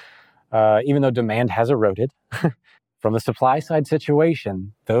policy, even though demand has eroded, from the supply side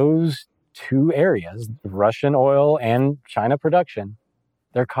situation, those two areas, Russian oil and China production,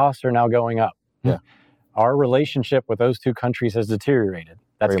 their costs are now going up. Yeah. Our relationship with those two countries has deteriorated.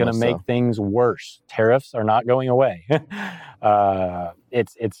 That's going to make things worse. Tariffs are not going away.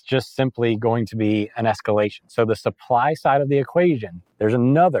 It's just simply going to be an escalation. So the supply side of the equation, there's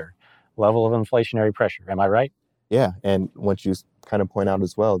another level of inflationary pressure. Am I right? Yeah. And once you kind of point out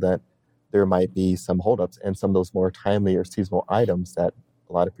as well that there might be some holdups and some of those more timely or seasonal items that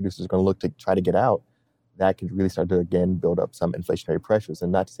a lot of producers are going to look to try to get out, that could really start to, again, build up some inflationary pressures. And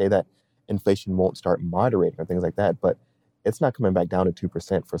not to say that inflation won't start moderating or things like that, but it's not coming back down to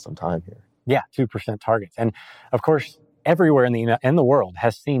 2% for some time here. Yeah, 2% targets. And of course, everywhere in the world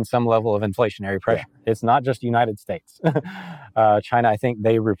has seen some level of inflationary pressure. Yeah. It's not just the United States. China, I think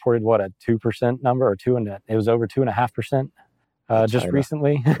they reported, a 2% number, or it was over 2.5%. Just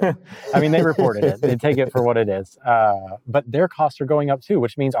recently. I mean, they reported it. They take it for what it is. But their costs are going up too,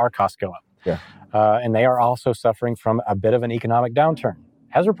 which means our costs go up. Yeah. And they are also suffering from a bit of an economic downturn.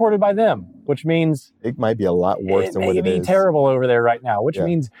 as reported by them, which means it might be a lot worse it than what may it be is. terrible over there right now, which Yeah.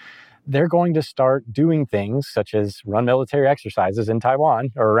 means they're going to start doing things such as run military exercises in Taiwan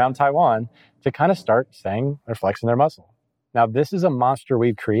or around Taiwan to kind of start saying they're flexing their muscle. Now, this is a monster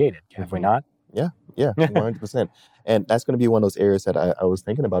we've created, have we not? Yeah, 100%. And that's going to be one of those areas that I was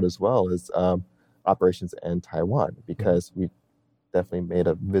thinking about as well, is operations in Taiwan, because we definitely made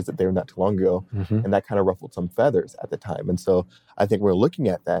a visit there not too long ago, and that kind of ruffled some feathers at the time. And so I think we're looking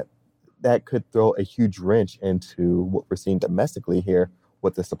at that. That could throw a huge wrench into what we're seeing domestically here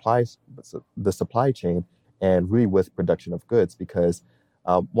with the supply chain, and really with production of goods, because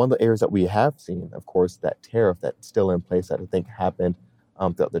one of the areas that we have seen, of course, that tariff that's still in place that I think happened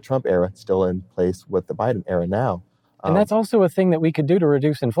the Trump era, still in place with the Biden era now. And that's also a thing that we could do to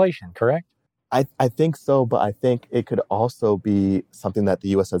reduce inflation, correct? I think so, but I think it could also be something that the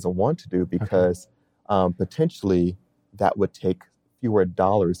U.S. doesn't want to do, because potentially that would take fewer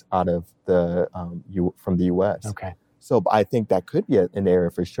dollars out of the from the U.S. Okay. So I think that could be an area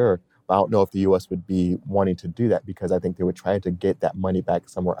for sure. But I don't know if the U.S. would be wanting to do that, because I think they would try to get that money back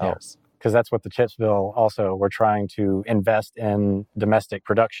somewhere else. Because that's what the CHIPS bill also, we're trying to invest in domestic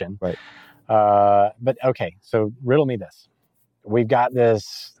production. Right. But okay, so riddle me this. We've got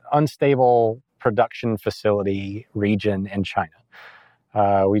this unstable production facility region in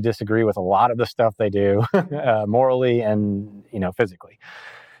China. We disagree with a lot of the stuff they do, morally and physically.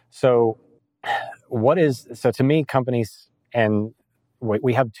 So to me, companies, and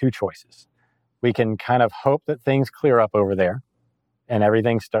we have two choices. We can kind of hope that things clear up over there and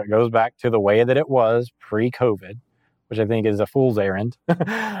everything goes back to the way that it was pre-COVID, which I think is a fool's errand.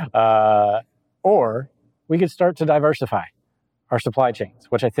 Or we could start to diversify our supply chains,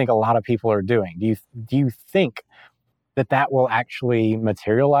 which I think a lot of people are doing. Do you think that will actually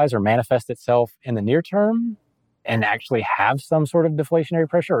materialize or manifest itself in the near term and actually have some sort of deflationary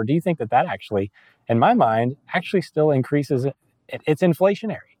pressure? Or do you think that actually, in my mind, actually still increases it's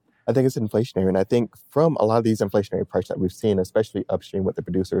inflationary? I think it's inflationary. And I think from a lot of these inflationary pressures that we've seen, especially upstream with the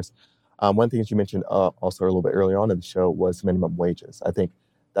producers, one thing that you mentioned also a little bit earlier on in the show was minimum wages. I think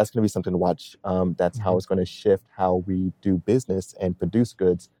that's going to be something to watch. That's how it's going to shift how we do business and produce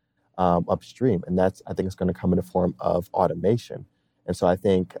goods upstream. And I think it's going to come in the form of automation. And so I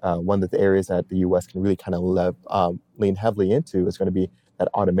think one of the areas that the U.S. can really kind of lean heavily into is going to be that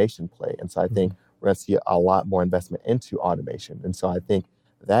automation play. And so I think we're going to see a lot more investment into automation. And so I think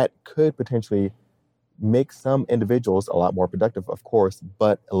that could potentially make some individuals a lot more productive, of course,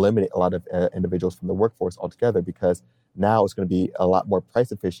 but eliminate a lot of individuals from the workforce altogether, because now it's going to be a lot more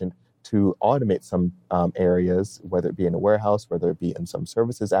price efficient to automate some areas, whether it be in a warehouse, whether it be in some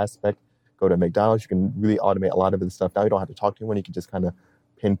services aspect. Go to McDonald's, you can really automate a lot of the stuff. Now you don't have to talk to anyone. You can just kind of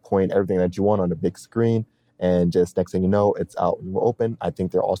pinpoint everything that you want on a big screen, and just next thing you know, it's out and open. I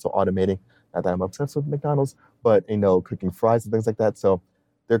think they're also automating, not that I'm obsessed with McDonald's, but cooking fries and things like that. So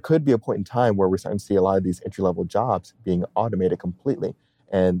there could be a point in time where we're starting to see a lot of these entry-level jobs being automated completely.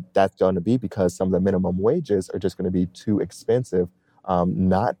 And that's going to be because some of the minimum wages are just going to be too expensive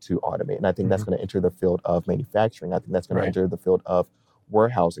not to automate. And I think that's going to enter the field of manufacturing. I think that's going to enter the field of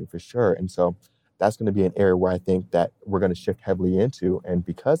warehousing for sure. And so that's going to be an area where I think that we're going to shift heavily into. And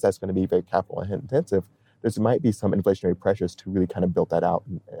because that's going to be very capital intensive, there might be some inflationary pressures to really kind of build that out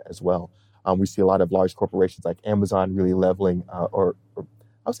as well. We see a lot of large corporations like Amazon really leveling, or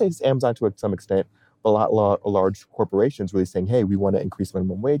I would say it's Amazon to some extent, but a lot of large corporations really saying, hey, we want to increase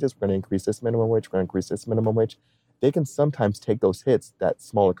minimum wages. We're going to increase this minimum wage. We're going to increase this minimum wage. They can sometimes take those hits that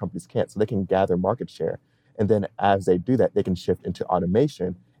smaller companies can't. So they can gather market share. And then as they do that, they can shift into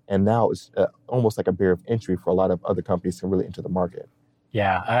automation. And now it's almost like a barrier of entry for a lot of other companies to really enter the market.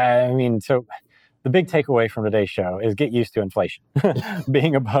 Yeah. I mean, so the big takeaway from today's show is get used to inflation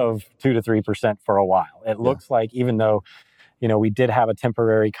being above 2 to 3% for a while. It looks like, even though, we did have a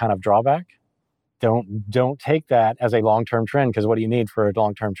temporary kind of drawback, don't take that as a long-term trend, because what do you need for a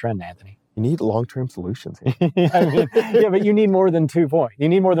long-term trend, Anthony? You need long-term solutions. But you need more than 2 points. You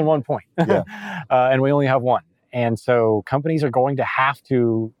need more than 1 point. And we only have one. And so companies are going to have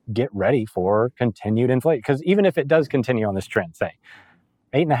to get ready for continued inflation. Because even if it does continue on this trend, say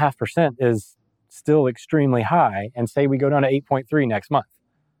 8.5% is still extremely high, and say we go down to 8.3 next month.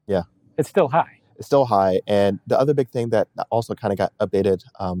 Yeah. It's still high. It's still high. And the other big thing that also kind of got updated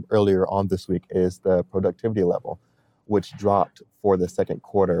earlier on this week is the productivity level, which dropped for the second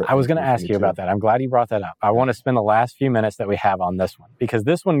quarter. I was going to ask you about that. I'm glad you brought that up. I want to spend the last few minutes that we have on this one, because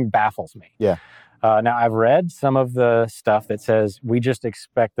this one baffles me. Yeah. Now, I've read some of the stuff that says we just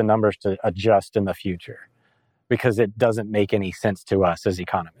expect the numbers to adjust in the future because it doesn't make any sense to us as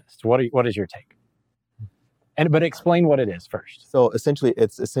economists. What is your take? But explain what it is first. So essentially,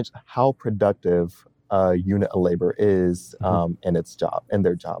 it's how productive a unit of labor is in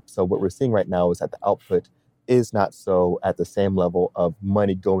their job. So what we're seeing right now is that the output is not so at the same level of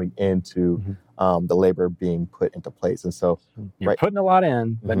money going into the labor being put into place. And so you're putting a lot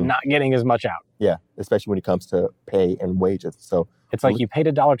in, but not getting as much out. Yeah, especially when it comes to pay and wages. So it's like you paid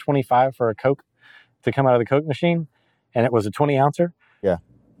 $1.25 for a Coke to come out of the Coke machine, and it was a 20 ouncer. Yeah.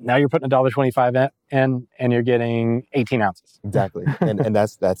 Now you're putting $1.25 in, and you're getting 18 ounces. Exactly, and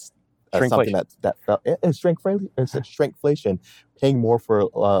that's something that felt shrinkflation, paying more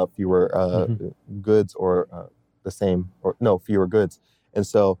for fewer goods or the same or no fewer goods. And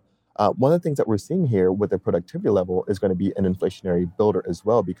so one of the things that we're seeing here with the productivity level is going to be an inflationary builder as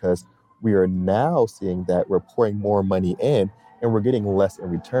well, because we are now seeing that we're pouring more money in and we're getting less in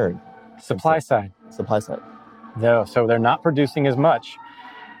return. Supply side. No, so they're not producing as much.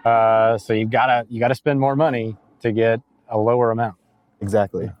 So you gotta spend more money to get a lower amount.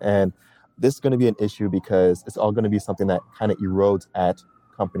 Exactly. And this is going to be an issue because it's all going to be something that kind of erodes at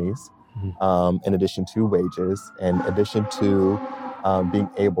companies, in addition to wages, in addition to being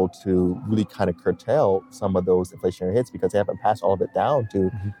able to really kind of curtail some of those inflationary hits because they haven't passed all of it down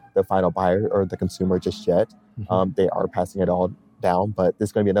to the final buyer or the consumer just yet. They are passing it all down, but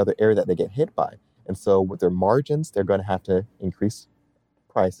there's going to be another area that they get hit by. And so with their margins, they're going to have to increase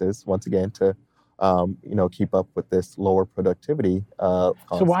prices once again to keep up with this lower productivity. So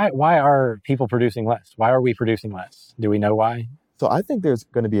why are people producing less? Why are we producing less? Do we know why? So I think there's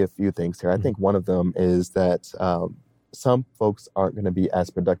going to be a few things here. I think one of them is that some folks aren't going to be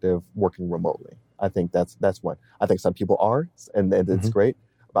as productive working remotely. I think that's one. I think some people are, and it's great.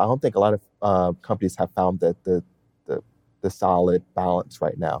 But I don't think a lot of companies have found that the solid balance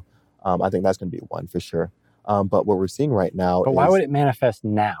right now. I think that's going to be one for sure. But what we're seeing right now But why would it manifest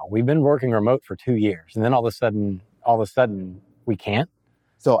now? We've been working remote for 2 years, and then all of a sudden, we can't?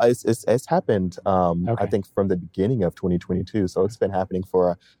 So it's happened, I think, from the beginning of 2022. So it's been happening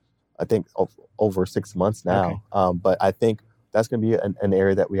for, I think, over 6 months now. Okay. But I think that's going to be an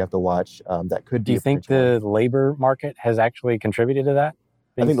area that we have to watch. That could be. Do you think the labor market has actually contributed to that?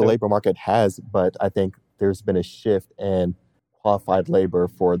 I think the labor market has, but I think there's been a shift in qualified labor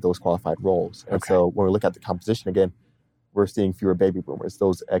for those qualified roles. And so when we look at the composition again, we're seeing fewer baby boomers,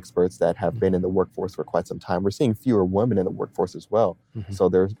 those experts that have been in the workforce for quite some time. We're seeing fewer women in the workforce as well. So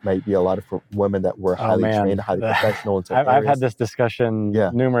there might be a lot of women that were highly trained, highly professional. In I've had this discussion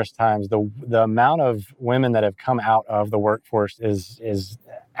numerous times. The amount of women that have come out of the workforce is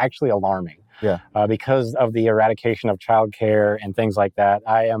actually alarming. Because of the eradication of childcare and things like that.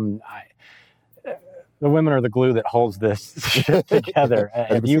 The women are the glue that holds this shit together.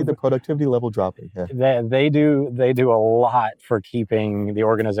 And you see the productivity level dropping. They do a lot for keeping the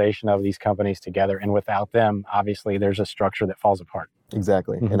organization of these companies together. And without them, obviously, there's a structure that falls apart.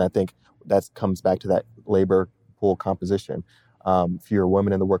 Exactly. And I think that comes back to that labor pool composition. Fewer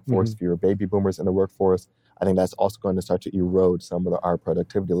women in the workforce, fewer baby boomers in the workforce. I think that's also going to start to erode some of our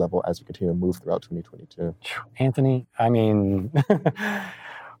productivity level as we continue to move throughout 2022. Anthony, I mean...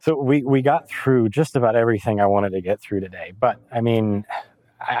 So we got through just about everything I wanted to get through today. But, I mean,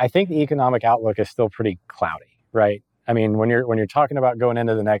 I think the economic outlook is still pretty cloudy, right? I mean, when you're talking about going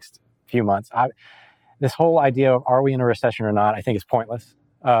into the next few months, this whole idea of are we in a recession or not, I think is pointless.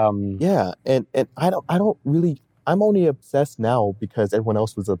 And I don't really... I'm only obsessed now because everyone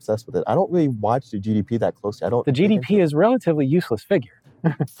else was obsessed with it. I don't really watch the GDP that closely. The GDP is a relatively useless figure.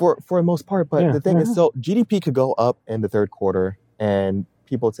 for the most part. But the thing is, so GDP could go up in the third quarter and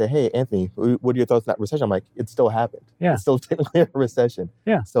people would say, hey, Anthony, what are your thoughts on that recession? I'm like, it still happened. It's still technically a recession.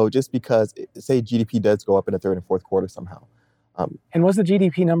 So just because, say GDP does go up in the third and fourth quarter somehow. And was the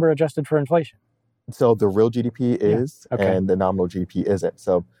GDP number adjusted for inflation? So the real GDP is, and the nominal GDP isn't.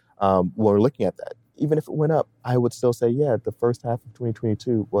 So when we're looking at that, even if it went up, I would still say, the first half of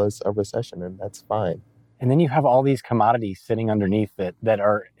 2022 was a recession, and that's fine. And then you have all these commodities sitting underneath it that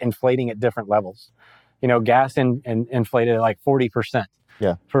are inflating at different levels. You know, gas inflated at like 40%.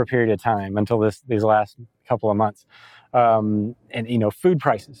 For a period of time until these last couple of months. And, food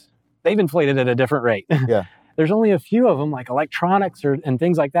prices, they've inflated at a different rate. There's only a few of them, like electronics and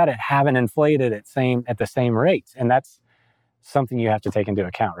things like that haven't inflated at the same rates. And that's something you have to take into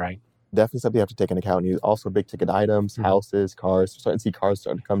account, right? Definitely something you have to take into account. And also big ticket items, houses, cars. Starting to see cars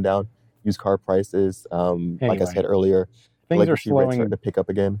starting to come down. Used car prices, like I said earlier, things are slowing. Starting to pick up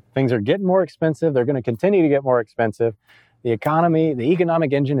again. Things are getting more expensive. They're going to continue to get more expensive. The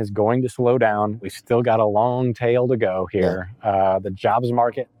economic engine is going to slow down. We've still got a long tail to go here. The jobs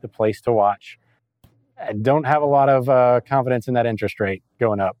market, the place to watch. I don't have a lot of confidence in that interest rate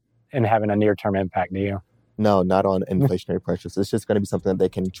going up and having a near-term impact, do you? No, not on inflationary pressures. It's just going to be something that they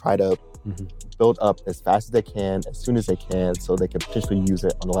can try to build up as fast as they can, as soon as they can, so they can potentially use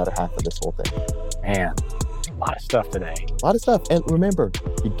it on the latter half of this whole thing. Man, a lot of stuff today. A lot of stuff. And remember,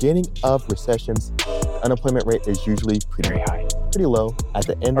 beginning of recessions, unemployment rate is usually Very high. pretty low. At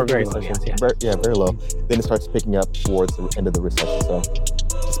the end Or of the very low, recession, yeah. very low. Then it starts picking up towards the end of the recession. So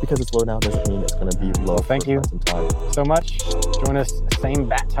just because it's low now doesn't mean it's going to be low Thank for you quite some time. so much. Join us same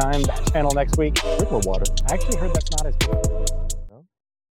bat time, bat channel next week. Drink more water. I actually heard that's not as good.